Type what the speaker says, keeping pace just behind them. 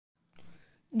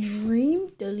Dream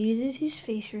deleted his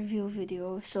face reveal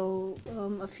video. So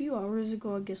a few hours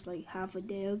ago, I guess like half a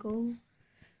day ago,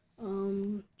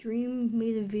 Dream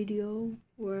made a video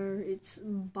where it's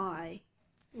bye,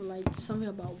 or like something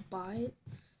about bye,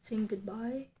 saying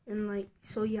goodbye, and like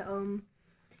so yeah,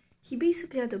 he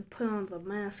basically had to put on the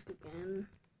mask again,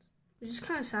 which is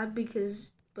kind of sad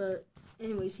but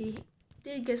anyways, he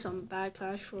did get some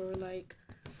backlash for like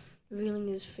revealing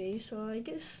his face. So I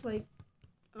guess like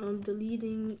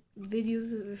deleting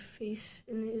videos with his face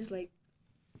in it is like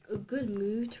a good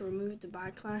move to remove the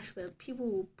backlash, but people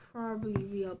will probably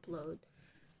re-upload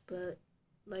the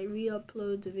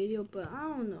video, but I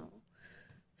don't know.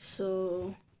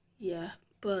 So yeah,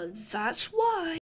 but that's why